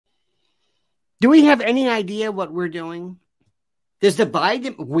Do we have any idea what we're doing? Does the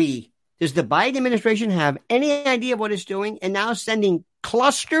Biden administration have any idea what it's doing and now sending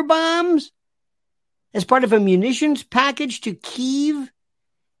cluster bombs as part of a munitions package to Kyiv?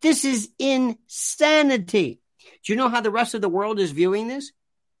 This is insanity. Do you know how the rest of the world is viewing this?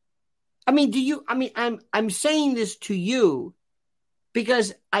 I'm saying this to you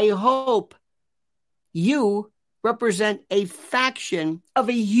because I hope you represent a faction of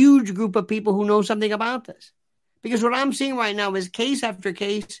a huge group of people who know something about this. Because what I'm seeing right now is case after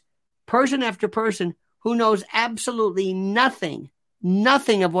case, person after person who knows absolutely nothing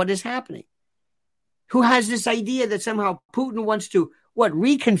of what is happening. Who has this idea that somehow Putin wants to,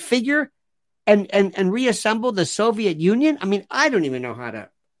 reconfigure and reassemble the Soviet Union? I mean, I don't even know how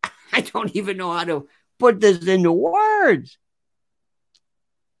to put this into words.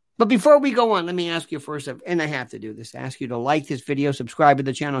 But before we go on, let me ask you first, and I have to do this, ask you to like this video, subscribe to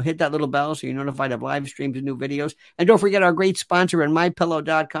the channel, hit that little bell so you're notified of live streams and new videos. And don't forget our great sponsor at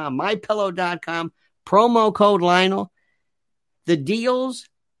MyPillow.com. MyPillow.com, promo code Lionel. The deals,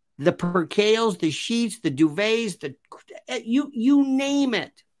 the percales, the sheets, the duvets, you name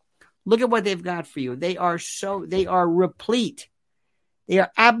it. Look at what they've got for you. They are replete. They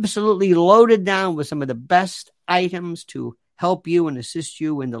are absolutely loaded down with some of the best items to help you and assist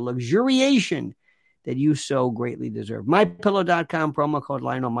you in the luxuriation that you so greatly deserve. MyPillow.com, promo code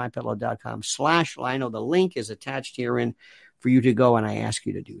Lionel, MyPillow.com/Lionel. The link is attached herein for you to go, and I ask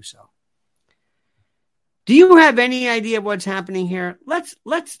you to do so. Do you have any idea what's happening here? Let's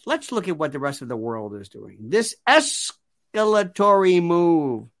look at what the rest of the world is doing. This escalatory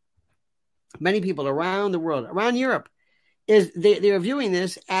move. Many people around the world, around Europe, they're viewing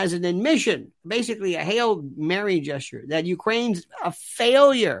this as an admission, basically a Hail Mary gesture, that Ukraine's a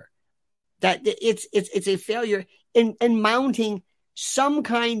failure, that it's a failure in mounting some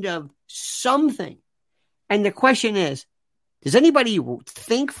kind of something. And the question is, does anybody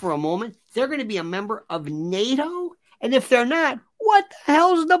think for a moment they're going to be a member of NATO? And if they're not, what the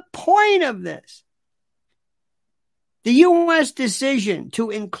hell's the point of this? The U.S. decision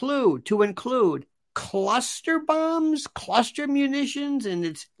to include cluster bombs, cluster munitions in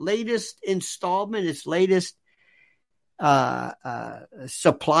its latest installment, its latest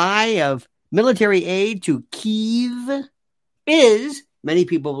supply of military aid to Kyiv is, many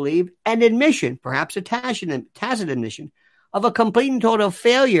people believe, an admission, perhaps a tacit admission, of a complete and total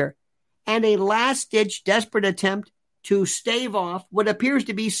failure and a last-ditch desperate attempt to stave off what appears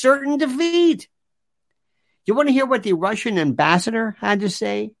to be certain defeat. You want to hear what the Russian ambassador had to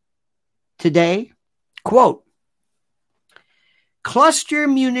say today? Quote, cluster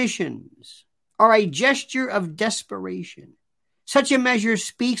munitions are a gesture of desperation. Such a measure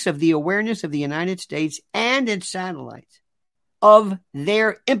speaks of the awareness of the United States and its satellites of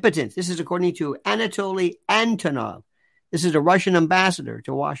their impotence. This is according to Anatoly Antonov. This is a Russian ambassador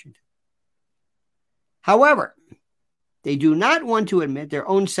to Washington. However, they do not want to admit their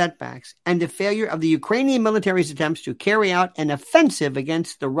own setbacks and the failure of the Ukrainian military's attempts to carry out an offensive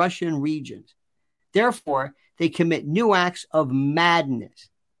against the Russian regions. Therefore, they commit new acts of madness.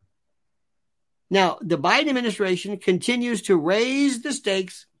 Now, the Biden administration continues to raise the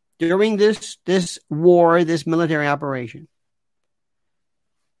stakes during this war, this military operation,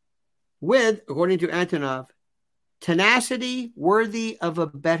 with, according to Antonov, tenacity worthy of a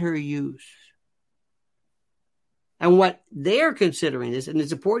better use. And what they're considering is, and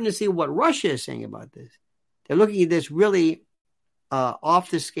it's important to see what Russia is saying about this, they're looking at this really off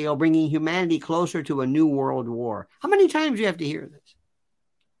the scale, bringing humanity closer to a new world war. How many times do you have to hear this?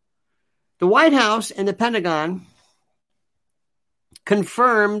 The White House and the Pentagon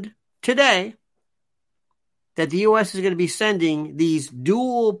confirmed today that the U.S. is going to be sending these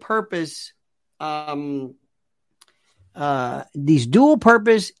dual-purpose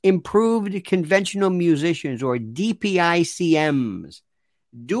improved conventional munitions, or DPICMs,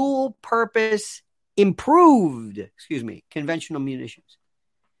 dual-purpose improved, conventional munitions.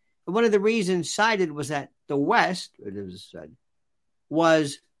 And one of the reasons cited was that the West, it was said,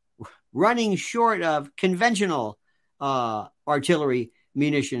 was running short of conventional artillery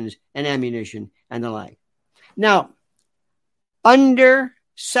munitions and ammunition and the like. Now, Under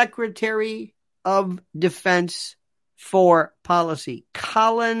Secretary of Defense for Policy,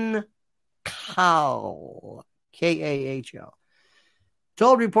 Colin Kahl, K-A-H-L,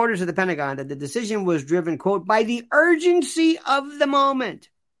 told reporters at the Pentagon that the decision was driven, quote, by the urgency of the moment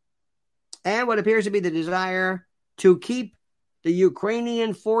and what appears to be the desire to keep the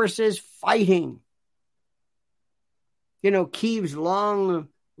Ukrainian forces fighting. You know, Kyiv's long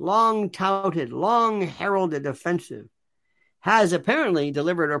touted, long heralded offensive has apparently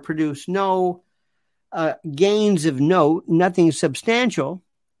delivered or produced no gains of note, nothing substantial,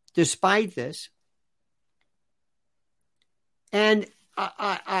 despite this. And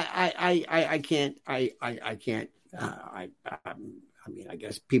I can't. I mean, I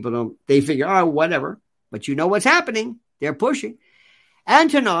guess people don't. They figure, oh, whatever. But you know what's happening? They're pushing.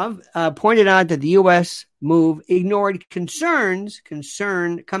 Antonov pointed out that the U.S. move ignored concern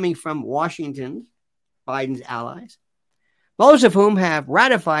coming from Washington, Biden's allies, most of whom have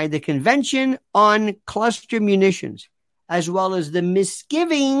ratified the Convention on Cluster Munitions, as well as the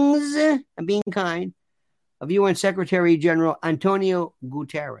misgivings, I'm being kind, of UN Secretary General Antonio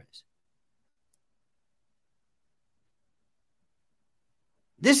Guterres.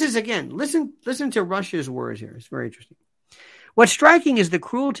 This is, again, listen to Russia's words here. It's very interesting. What's striking is the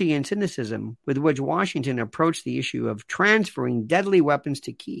cruelty and cynicism with which Washington approached the issue of transferring deadly weapons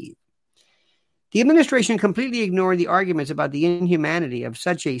to Kyiv. The administration completely ignored the arguments about the inhumanity of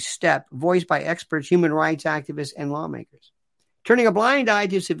such a step voiced by experts, human rights activists, and lawmakers, turning a blind eye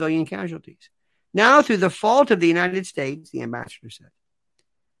to civilian casualties. Now, through the fault of the United States, the ambassador said,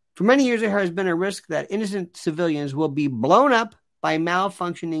 for many years there has been a risk that innocent civilians will be blown up by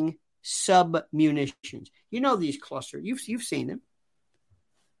malfunctioning sub-munitions. You know these clusters. You've seen them.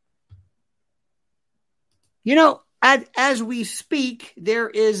 You know, as we speak, there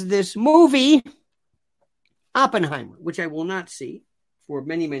is this movie, Oppenheimer, which I will not see for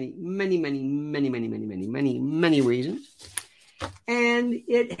many reasons. And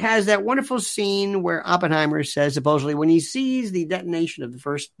it has that wonderful scene where Oppenheimer says, supposedly, when he sees the detonation of the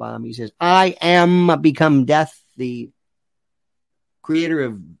first bomb, he says, I am become death, the creator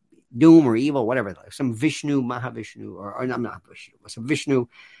of doom or evil, whatever, some Vishnu, Mahavishnu, or not Vishnu, some Vishnu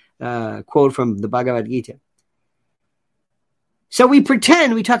quote from the Bhagavad Gita. So we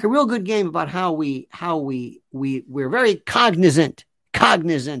pretend, we talk a real good game about how we're very cognizant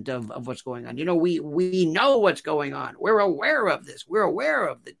of what's going on. You know, we know what's going on. We're aware of this. We're aware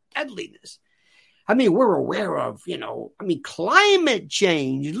of the deadliness. I mean, we're aware of, climate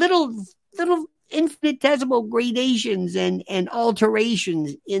change, little infinitesimal gradations and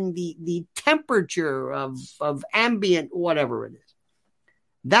alterations in the temperature of ambient, whatever it is.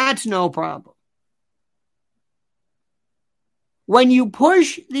 That's no problem. When you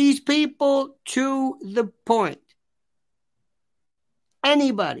push these people to the point,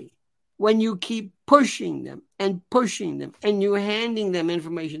 anybody, when you keep pushing them and you're handing them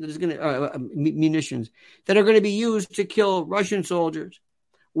information that is going to, munitions that are going to be used to kill Russian soldiers,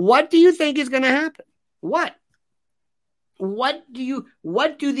 what do you think is going to happen? What do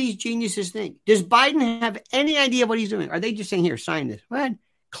these geniuses think? Does Biden have any idea what he's doing? Are they just saying, here, sign this? What?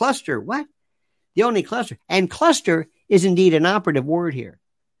 Cluster, what? The only cluster. And cluster is indeed an operative word here.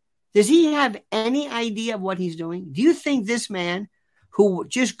 Does he have any idea of what he's doing? Do you think this man who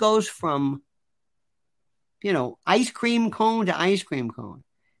just goes from, ice cream cone to ice cream cone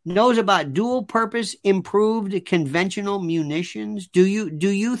knows about dual purpose improved conventional munitions? Do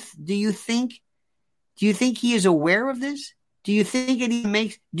you think he is aware of this? Do you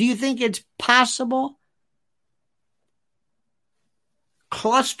think it's possible?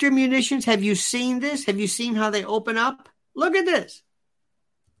 Cluster munitions, have you seen this? Have you seen how they open up? Look at this.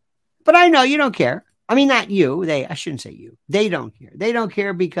 But I know you don't care. I mean, not you. I shouldn't say you. They don't care. They don't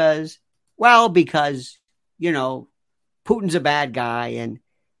care because Putin's a bad guy and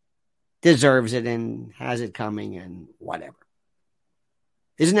deserves it and has it coming and whatever.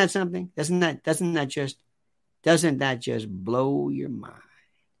 Isn't that something? Doesn't that just blow your mind?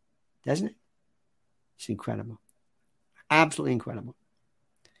 Doesn't it? It's incredible. Absolutely incredible.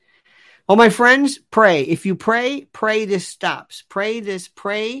 Well, my friends, pray. If you pray this stops. Pray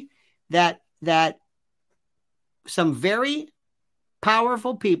that some very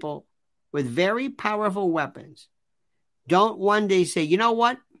powerful people with very powerful weapons don't one day say, you know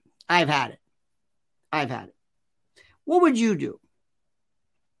what? I've had it. What would you do?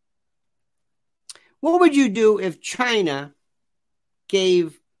 What would you do if China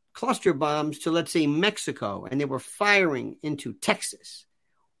gave cluster bombs to, let's say, Mexico, and they were firing into Texas?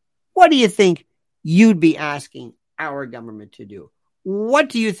 What do you think you'd be asking our government to do? What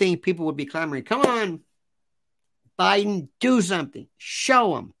do you think people would be clamoring? Come on, Biden, do something.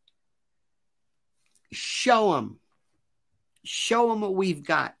 Show them. Show them what we've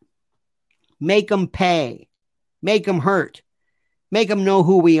got. Make them pay. Make them hurt. Make them know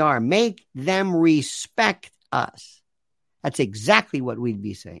who we are. Make them respect us. That's exactly what we'd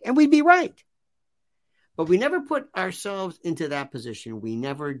be saying. And we'd be right. But we never put ourselves into that position. We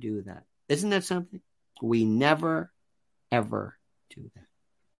never do that. Isn't that something? We never, ever do that.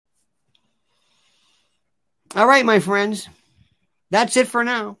 All right, my friends. That's it for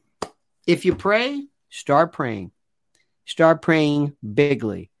now. If you pray, Start praying. Start praying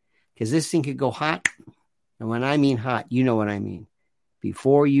bigly, because this thing could go hot. And when I mean hot, you know what I mean.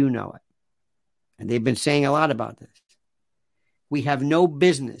 Before you know it. And they've been saying a lot about this. We have no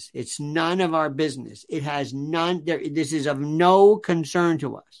business. It's none of our business. It has none. This is of no concern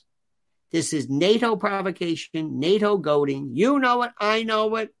to us. This is NATO provocation, NATO goading. You know it. I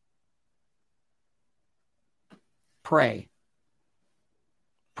know it. Pray.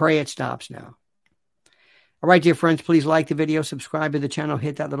 Pray it stops now. All right, dear friends, please like the video, subscribe to the channel,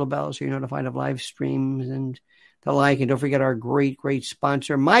 hit that little bell so you're notified of live streams and the like. And don't forget our great, great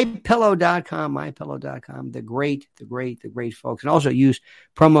sponsor, MyPillow.com, the great folks. And also use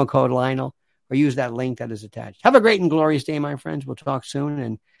promo code Lionel or use that link that is attached. Have a great and glorious day, my friends. We'll talk soon.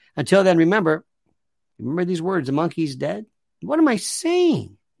 And until then, remember these words, the monkey's dead. What am I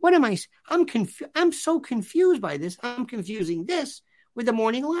saying? I'm so confused by this. I'm confusing this with the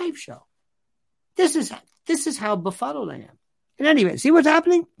morning live show. This is how befuddled I am. And anyway, see what's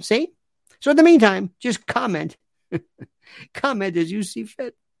happening? See? So in the meantime, just comment. Comment as you see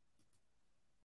fit.